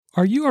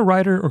Are you a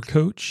writer or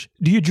coach?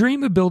 Do you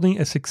dream of building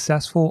a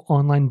successful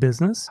online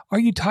business? Are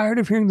you tired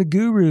of hearing the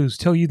gurus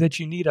tell you that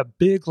you need a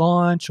big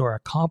launch or a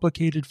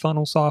complicated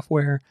funnel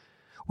software?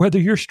 Whether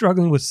you're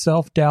struggling with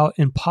self-doubt,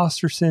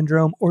 imposter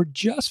syndrome, or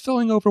just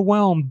feeling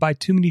overwhelmed by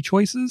too many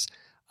choices,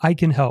 I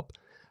can help.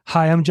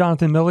 Hi, I'm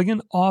Jonathan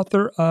Milligan,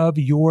 author of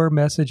Your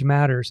Message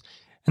Matters.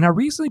 And I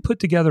recently put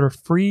together a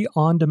free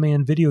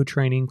on-demand video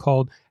training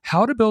called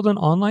How to Build an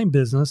Online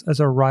Business as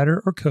a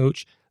Writer or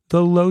Coach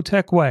the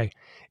Low-Tech Way.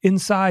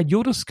 Inside,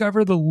 you'll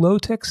discover the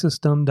low-tech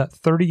system that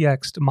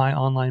 30x'd my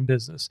online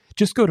business.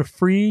 Just go to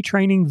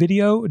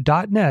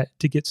freetrainingvideo.net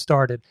to get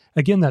started.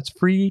 Again, that's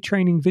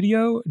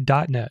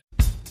freetrainingvideo.net.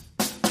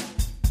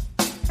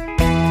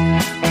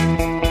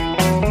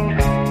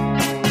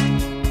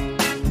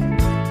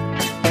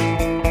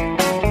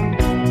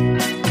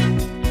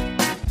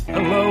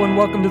 Hello and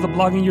welcome to the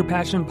Blogging Your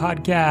Passion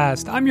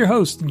podcast. I'm your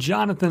host,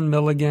 Jonathan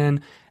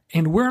Milligan,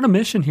 and we're on a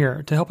mission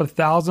here to help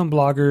 1,000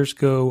 bloggers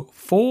go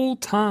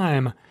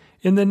full-time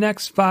in the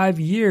next 5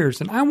 years.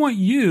 And I want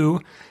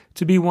you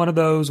to be one of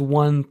those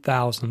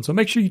 1,000. So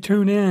make sure you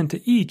tune in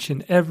to each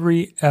and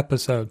every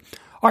episode.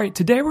 All right,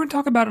 today we're going to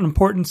talk about an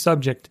important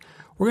subject.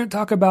 We're going to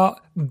talk about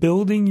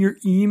building your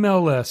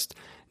email list.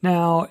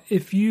 Now,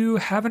 if you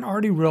haven't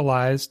already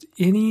realized,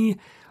 any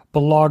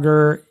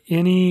blogger,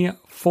 any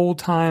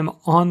full-time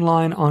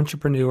online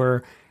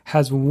entrepreneur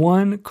has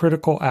one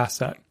critical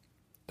asset.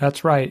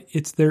 That's right.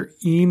 It's their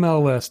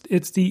email list.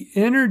 It's the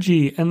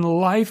energy and the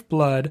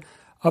lifeblood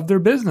of their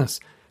business.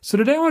 So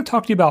today I want to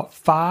talk to you about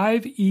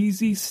 5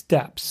 easy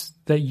steps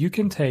that you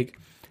can take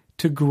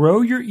to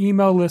grow your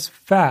email list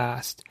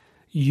fast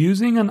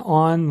using an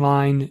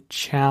online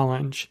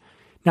challenge.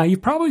 Now,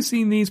 you've probably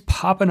seen these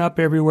popping up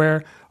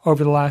everywhere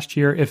over the last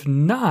year. If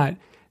not,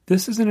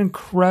 this is an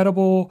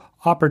incredible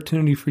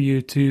opportunity for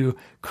you to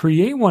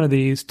create one of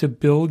these to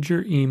build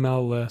your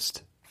email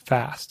list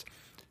fast.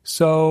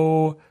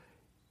 So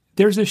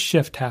there's a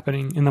shift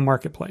happening in the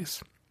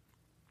marketplace.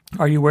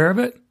 Are you aware of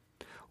it?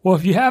 Well,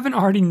 if you haven't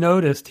already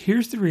noticed,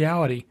 here's the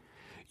reality.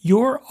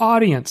 Your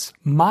audience,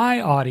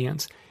 my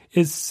audience,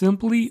 is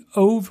simply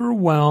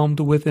overwhelmed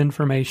with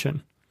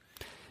information.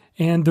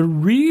 And the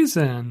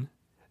reason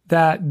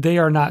that they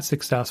are not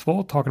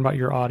successful, talking about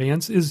your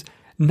audience, is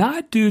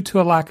not due to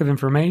a lack of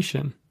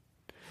information.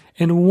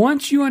 And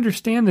once you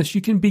understand this,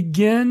 you can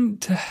begin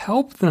to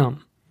help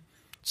them.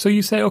 So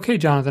you say, okay,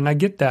 Jonathan, I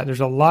get that. There's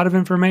a lot of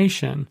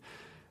information.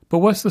 But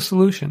what's the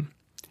solution?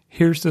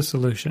 Here's the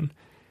solution.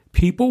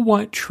 People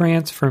want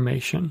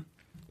transformation,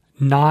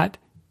 not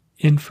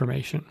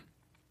information.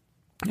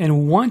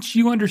 And once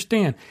you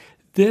understand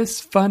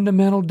this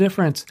fundamental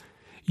difference,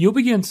 you'll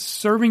begin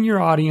serving your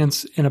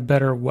audience in a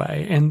better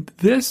way. And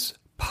this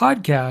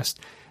podcast,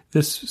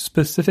 this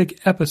specific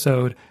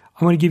episode,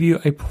 I'm going to give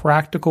you a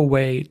practical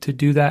way to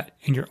do that,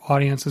 and your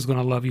audience is going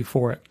to love you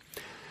for it.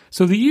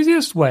 So the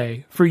easiest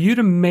way for you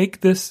to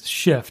make this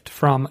shift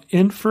from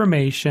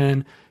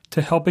information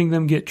to helping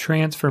them get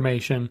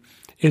transformation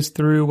is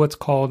through what's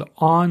called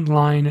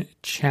online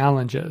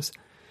challenges.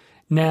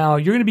 Now,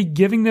 you're going to be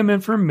giving them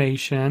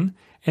information,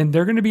 and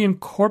they're going to be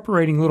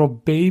incorporating little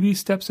baby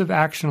steps of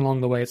action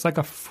along the way. It's like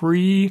a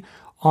free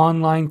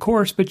online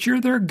course, but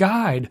you're their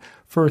guide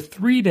for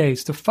 3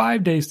 days to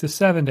 5 days to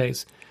 7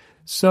 days.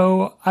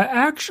 So I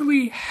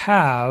actually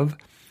have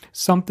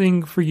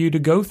something for you to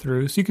go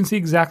through so you can see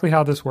exactly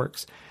how this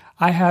works.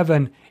 I have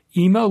an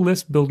email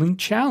list building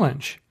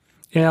challenge.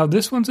 Now,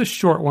 this one's a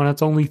short one.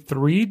 It's only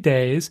 3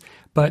 days,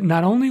 but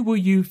not only will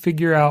you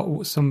figure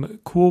out some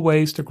cool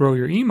ways to grow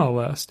your email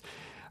list,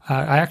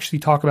 I actually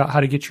talk about how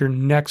to get your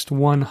next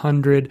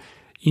 100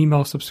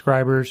 email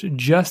subscribers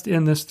just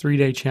in this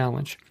 3-day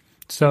challenge.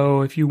 So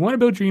if you want to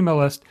build your email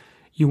list,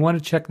 you want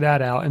to check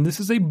that out. And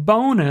this is a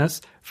bonus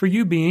for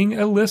you being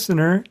a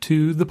listener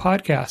to the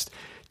podcast.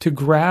 To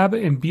grab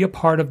and be a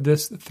part of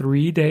this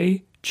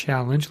 3-day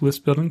challenge,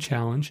 list building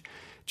challenge,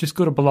 just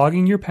go to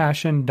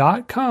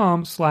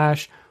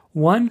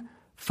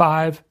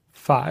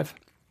bloggingyourpassion.com/155.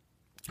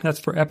 That's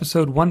for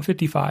episode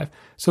 155.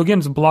 So again,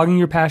 it's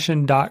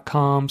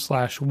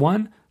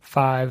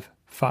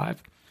bloggingyourpassion.com/155.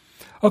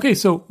 Okay,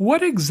 so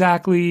what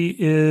exactly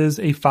is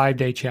a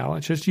 5-day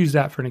challenge? Let's use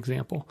that for an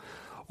example.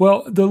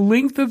 Well, the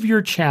length of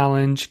your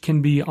challenge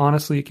can be,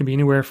 honestly, it can be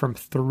anywhere from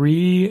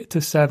 3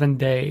 to 7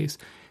 days.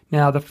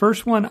 Now, the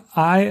first one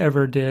I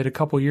ever did a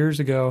couple years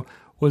ago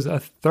was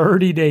a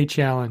 30-day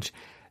challenge.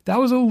 That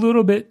was a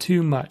little bit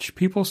too much.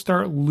 People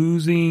start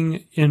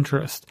losing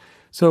interest.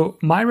 So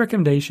my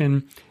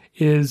recommendation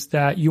is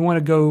that you want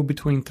to go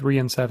between 3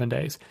 and 7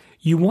 days.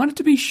 You want it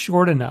to be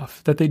short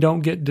enough that they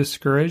don't get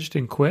discouraged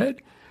and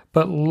quit,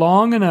 but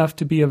long enough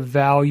to be of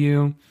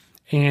value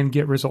and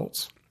get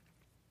results.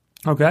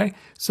 Okay,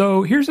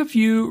 so here's a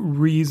few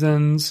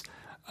reasons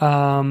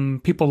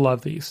people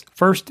love these.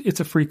 First, it's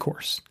a free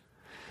course.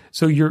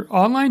 So your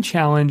online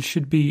challenge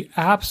should be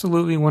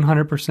absolutely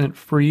 100%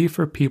 free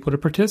for people to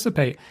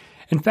participate.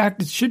 In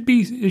fact, it should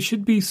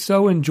be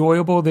so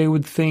enjoyable they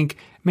would think,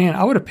 man,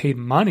 I would have paid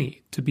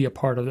money to be a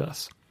part of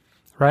this,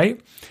 right?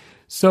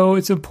 So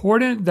it's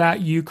important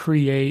that you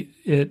create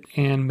it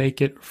and make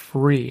it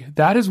free.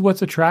 That is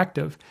what's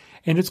attractive.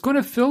 And it's going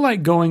to feel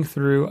like going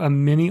through a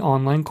mini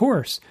online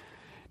course.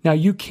 Now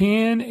you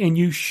can and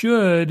you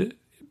should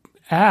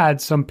add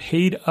some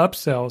paid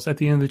upsells at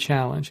the end of the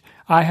challenge.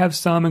 I have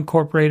some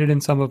incorporated in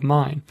some of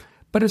mine,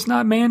 but it's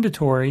not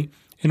mandatory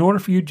in order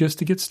for you just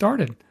to get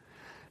started.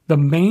 The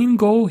main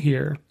goal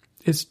here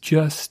is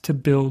just to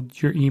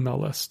build your email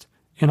list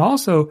and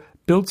also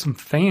build some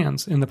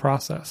fans in the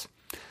process.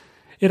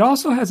 It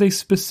also has a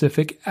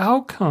specific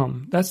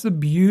outcome. That's the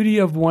beauty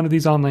of one of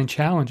these online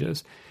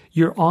challenges.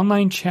 Your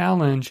online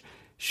challenge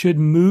should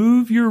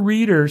move your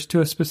readers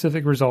to a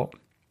specific result.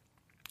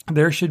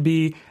 There should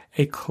be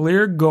a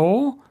clear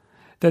goal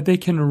that they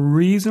can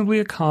reasonably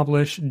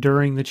accomplish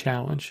during the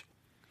challenge.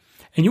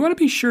 And you want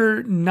to be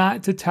sure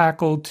not to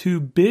tackle too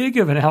big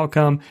of an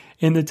outcome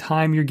in the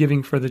time you're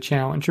giving for the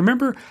challenge.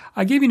 Remember,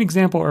 I gave you an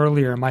example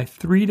earlier. My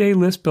 3-day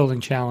list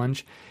building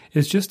challenge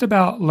is just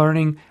about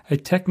learning a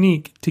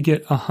technique to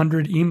get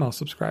 100 email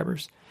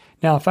subscribers.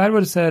 Now, if I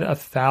would have said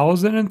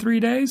 1,000 in 3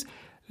 days,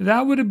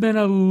 that would have been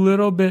a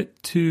little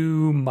bit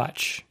too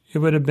much. It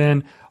would have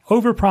been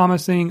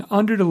over-promising,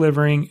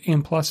 under-delivering,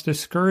 and plus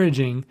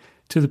discouraging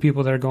to the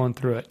people that are going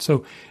through it.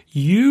 So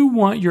you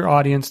want your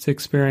audience to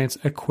experience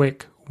a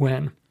quick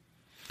win.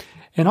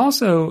 And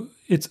also,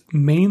 it's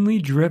mainly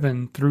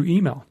driven through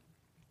email.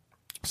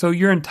 So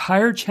your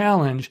entire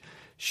challenge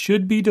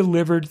should be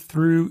delivered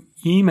through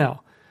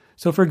email.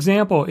 So for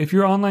example, if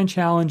your online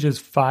challenge is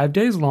 5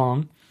 days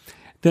long,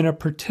 then a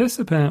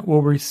participant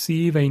will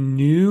receive a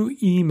new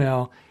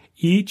email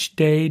each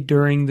day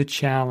during the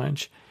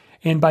challenge.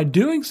 And by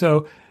doing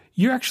so,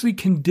 you're actually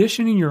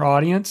conditioning your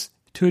audience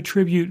to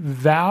attribute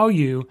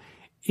value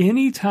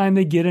anytime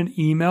they get an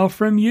email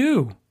from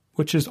you,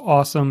 which is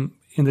awesome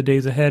in the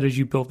days ahead as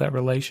you build that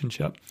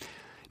relationship.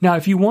 Now,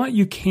 if you want,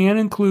 you can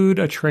include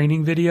a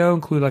training video,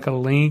 include like a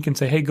link and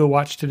say, hey, go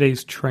watch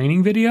today's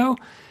training video.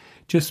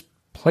 Just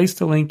place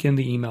the link in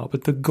the email.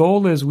 But the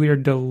goal is we are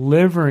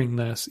delivering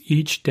this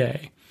each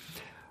day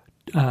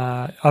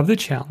of the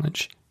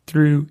challenge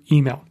through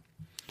email.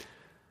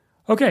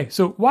 Okay,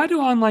 so why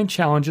do online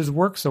challenges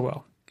work so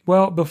well?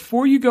 Well,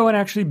 before you go and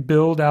actually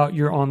build out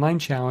your online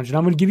challenge, and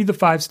I'm going to give you the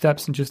 5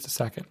 steps in just a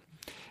second,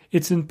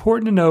 it's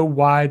important to know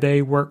why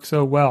they work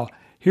so well.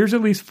 Here's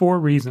at least 4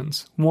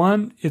 reasons.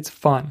 1, it's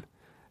fun.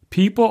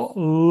 People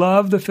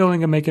love the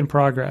feeling of making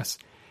progress,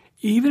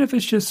 even if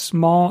it's just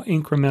small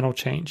incremental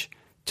change.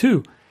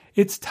 2,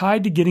 it's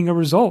tied to getting a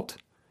result.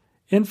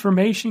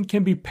 Information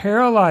can be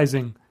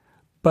paralyzing,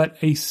 but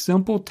a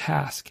simple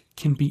task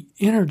can be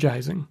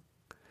energizing.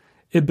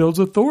 It builds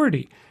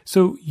authority.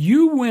 So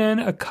you win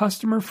a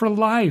customer for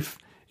life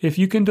if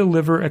you can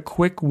deliver a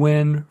quick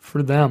win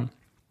for them.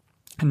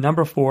 And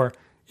number 4,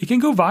 it can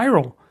go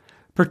viral.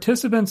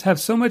 Participants have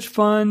so much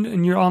fun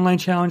in your online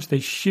challenge. They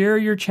share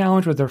your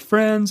challenge with their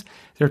friends.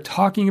 They're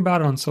talking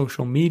about it on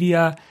social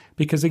media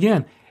because,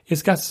 again,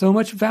 it's got so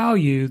much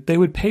value, they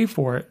would pay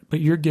for it, but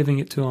you're giving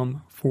it to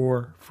them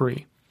for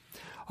free.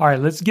 All right,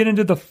 let's get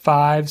into the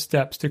 5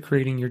 steps to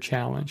creating your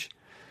challenge.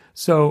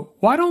 So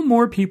why don't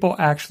more people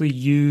actually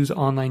use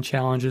online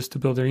challenges to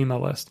build their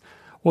email list?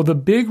 Well, the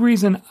big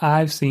reason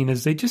I've seen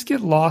is they just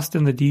get lost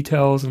in the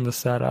details and the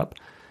setup.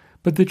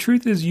 But the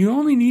truth is you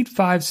only need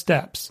 5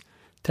 steps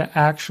to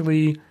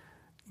actually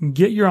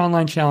get your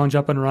online challenge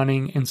up and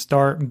running and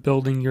start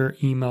building your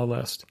email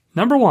list.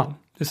 Number 1,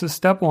 this is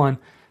step 1,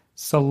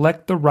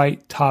 select the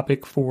right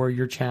topic for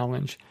your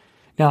challenge.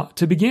 Now,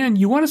 to begin,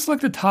 you want to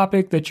select a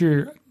topic that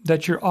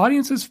your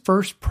audience's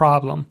first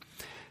problem.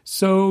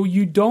 So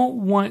you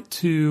don't want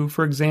to,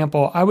 for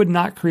example, I would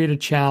not create a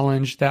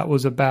challenge that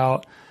was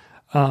about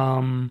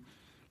making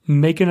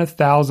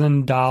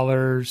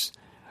 $1,000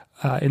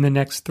 in the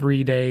next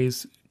 3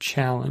 days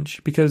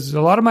challenge, because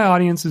a lot of my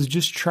audience is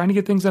just trying to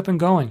get things up and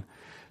going.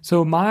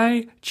 So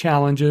my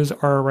challenges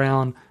are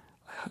around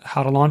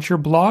how to launch your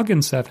blog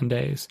in 7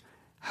 days,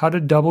 how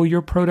to double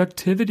your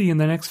productivity in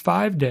the next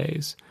 5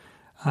 days,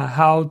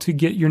 how to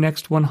get your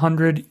next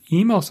 100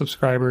 email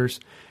subscribers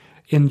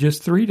in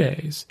just 3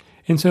 days.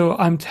 And so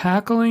I'm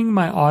tackling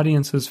my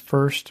audience's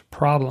first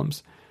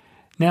problems.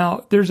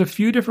 Now, there's a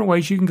few different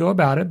ways you can go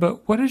about it,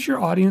 but what is your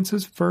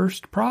audience's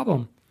first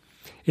problem?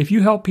 If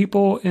you help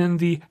people in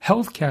the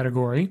health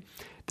category,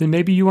 then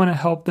maybe you want to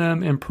help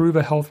them improve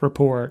a health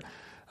report,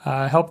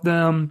 help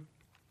them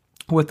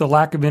with the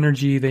lack of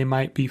energy they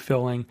might be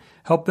feeling,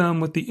 help them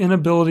with the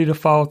inability to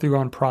follow through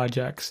on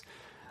projects.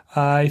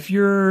 If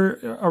you're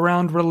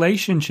around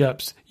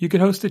relationships, you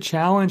could host a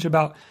challenge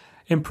about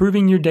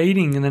improving your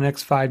dating in the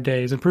next 5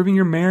 days, improving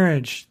your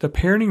marriage, the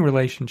parenting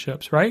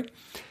relationships, right?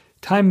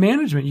 Time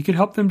management, you could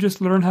help them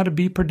just learn how to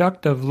be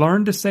productive,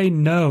 learn to say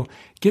no,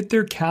 get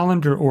their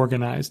calendar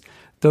organized.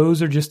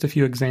 Those are just a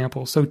few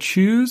examples. So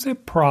choose a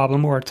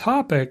problem or a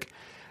topic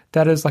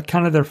that is like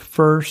kind of their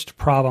first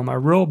problem, a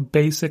real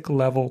basic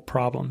level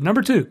problem.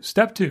 Number 2,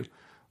 step 2,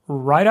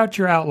 write out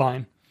your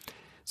outline.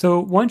 So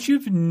once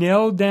you've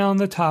nailed down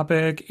the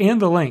topic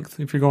and the length,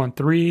 if you're going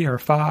 3 or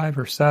 5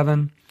 or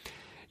 7,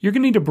 you're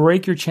going to need to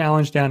break your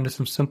challenge down into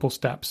some simple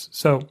steps.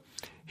 So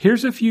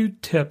here's a few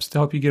tips to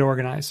help you get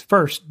organized.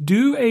 First,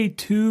 do a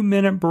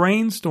 2-minute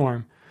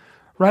brainstorm.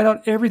 Write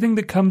out everything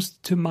that comes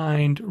to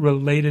mind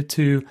related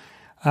to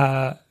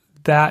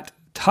that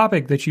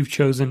topic that you've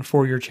chosen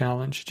for your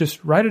challenge.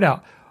 Just write it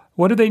out.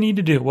 What do they need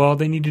to do? Well,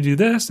 they need to do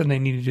this, and they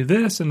need to do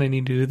this, and they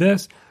need to do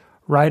this.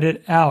 Write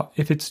it out.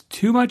 If it's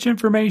too much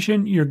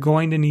information, you're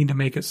going to need to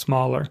make it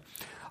smaller.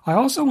 I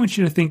also want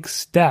you to think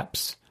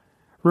steps.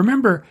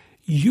 Remember,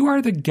 you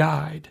are the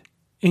guide,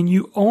 and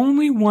you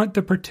only want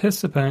the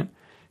participant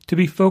to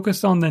be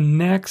focused on the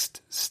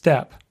next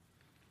step.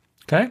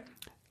 Okay?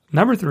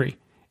 Number 3,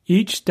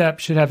 each step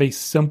should have a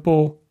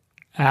simple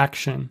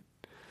action.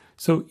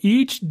 So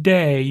each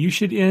day you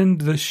should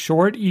end the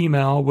short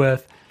email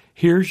with,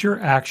 here's your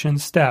action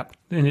step.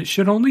 And it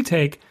should only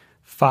take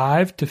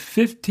 5 to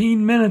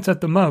 15 minutes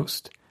at the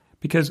most.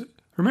 Because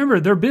remember,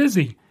 they're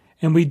busy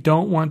and we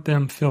don't want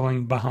them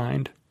feeling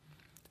behind.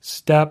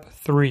 Step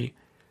 3,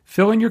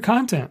 fill in your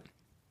content.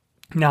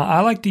 Now, I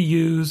like to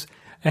use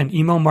an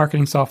email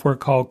marketing software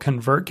called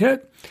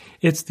ConvertKit.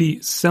 It's the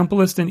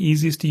simplest and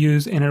easiest to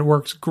use, and it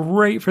works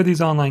great for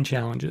these online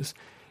challenges.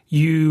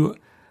 You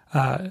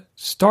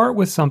start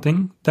with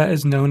something that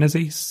is known as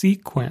a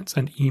sequence,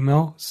 an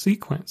email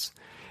sequence.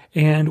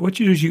 And what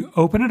you do is you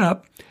open it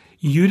up,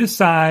 you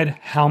decide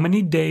how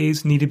many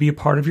days need to be a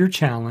part of your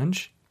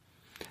challenge.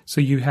 So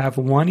you have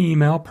 1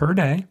 email per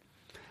day,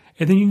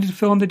 and then you need to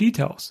fill in the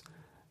details.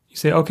 You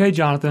say, okay,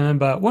 Jonathan,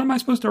 but what am I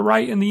supposed to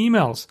write in the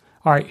emails?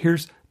 All right,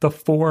 here's the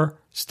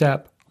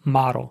 4-step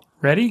model.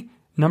 Ready?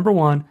 Number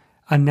 1,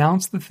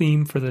 announce the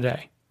theme for the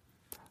day.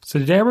 So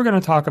today we're going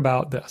to talk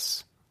about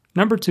this.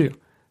 Number 2,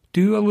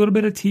 do a little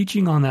bit of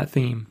teaching on that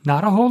theme.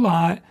 Not a whole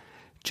lot,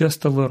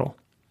 just a little.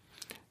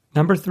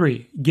 Number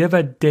 3, give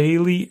a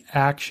daily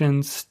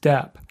action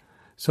step.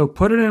 So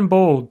put it in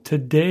bold,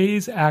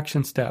 today's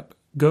action step.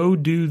 Go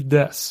do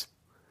this.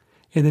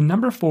 And then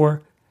number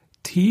 4,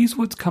 tease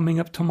what's coming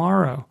up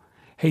tomorrow.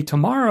 Hey,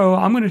 tomorrow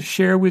I'm going to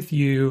share with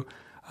you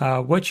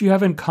what you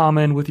have in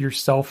common with your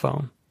cell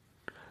phone.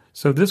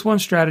 So this one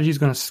strategy is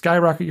going to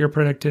skyrocket your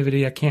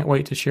productivity. I can't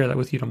wait to share that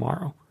with you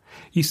tomorrow.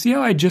 You see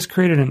how I just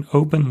created an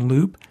open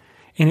loop?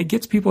 And it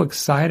gets people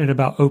excited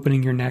about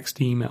opening your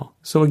next email.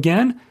 So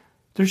again,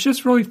 there's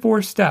just really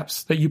 4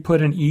 steps that you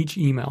put in each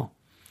email.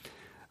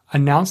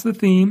 Announce the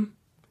theme,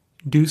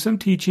 do some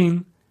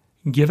teaching,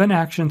 give an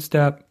action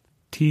step,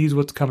 tease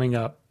what's coming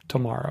up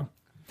tomorrow.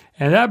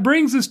 And that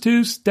brings us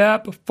to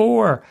step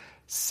 4,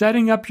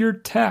 setting up your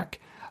tech.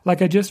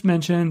 Like I just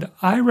mentioned,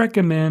 I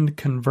recommend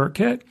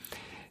ConvertKit.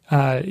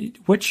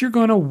 What you're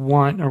going to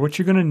want or what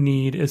you're going to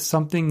need is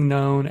something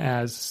known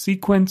as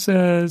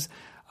sequences,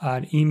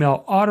 an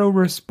email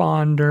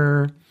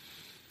autoresponder.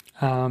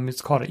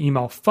 It's called an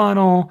email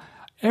funnel.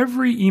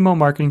 Every email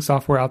marketing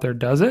software out there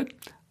does it.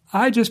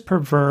 I just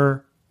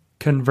prefer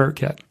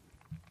ConvertKit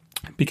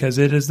because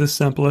it is the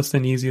simplest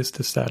and easiest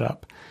to set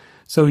up.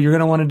 So you're going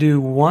to want to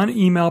do 1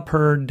 email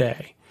per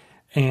day.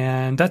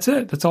 And that's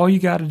it. That's all you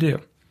got to do.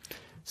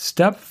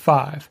 Step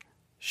 5,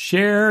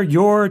 share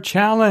your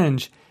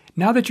challenge.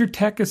 Now that your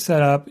tech is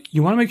set up,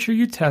 you want to make sure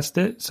you test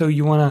it. So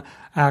you want to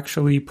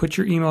actually put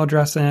your email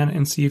address in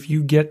and see if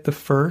you get the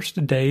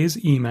first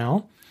day's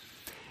email.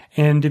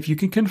 And if you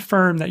can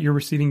confirm that you're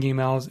receiving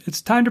emails,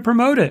 it's time to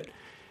promote it.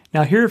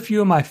 Now, here are a few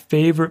of my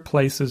favorite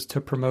places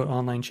to promote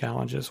online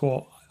challenges.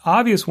 Well,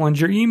 obvious one's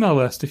your email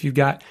list if you've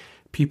got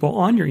people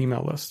on your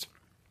email list.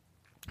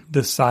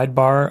 The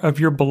sidebar of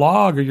your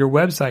blog or your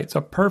website is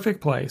a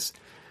perfect place.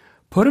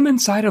 Put them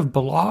inside of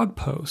blog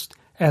posts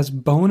as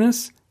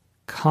bonus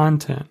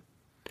content.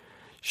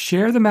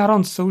 Share them out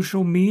on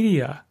social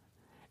media.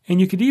 And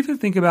you could even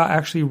think about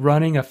actually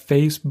running a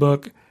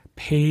Facebook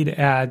paid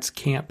ads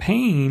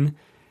campaign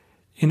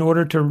in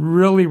order to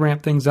really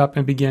ramp things up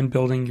and begin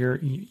building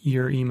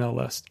your email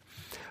list.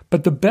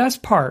 But the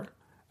best part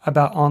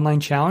about online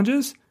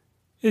challenges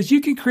is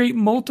you can create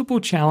multiple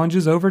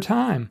challenges over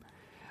time.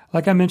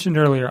 Like I mentioned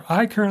earlier,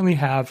 I currently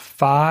have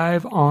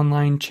 5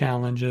 online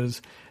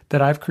challenges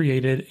that I've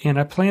created, and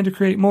I plan to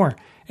create more.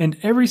 And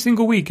every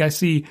single week I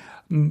see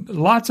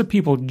lots of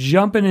people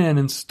jumping in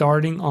and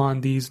starting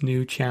on these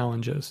new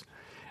challenges.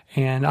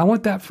 And I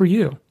want that for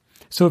you.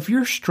 So if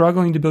you're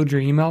struggling to build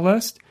your email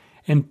list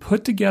and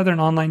put together an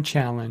online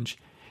challenge,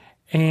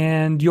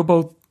 and you'll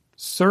both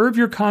serve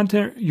your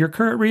content, your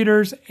current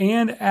readers,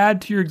 and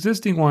add to your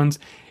existing ones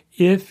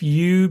if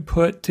you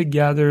put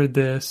together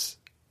this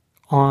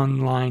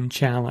online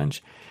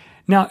challenge.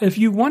 Now, if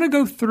you want to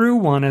go through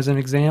one as an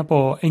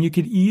example, and you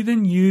could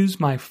even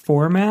use my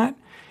format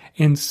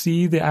and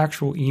see the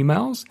actual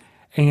emails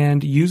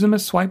and use them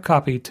as swipe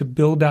copy to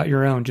build out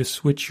your own, just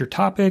switch your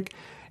topic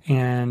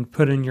and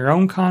put in your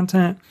own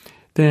content,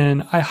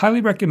 then I highly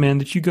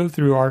recommend that you go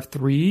through our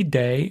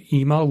 3-day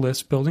email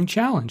list building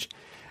challenge.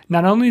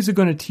 Not only is it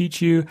going to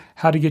teach you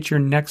how to get your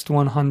next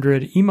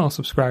 100 email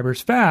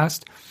subscribers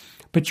fast,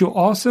 but you'll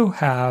also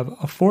have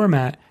a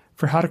format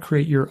for how to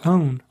create your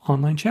own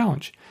online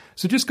challenge.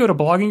 So just go to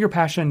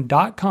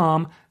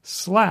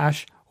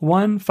bloggingyourpassion.com/100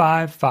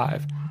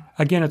 155.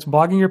 Again, it's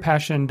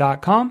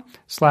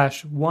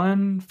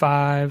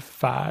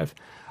bloggingyourpassion.com/155.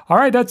 All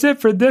right, that's it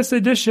for this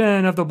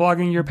edition of the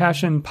Blogging Your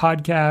Passion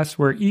podcast,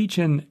 where each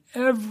and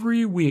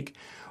every week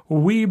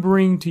we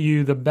bring to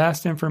you the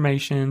best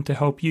information to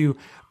help you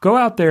go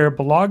out there,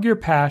 blog your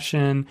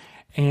passion,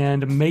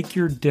 and make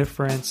your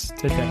difference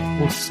today.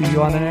 We'll see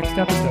you on the next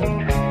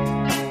episode.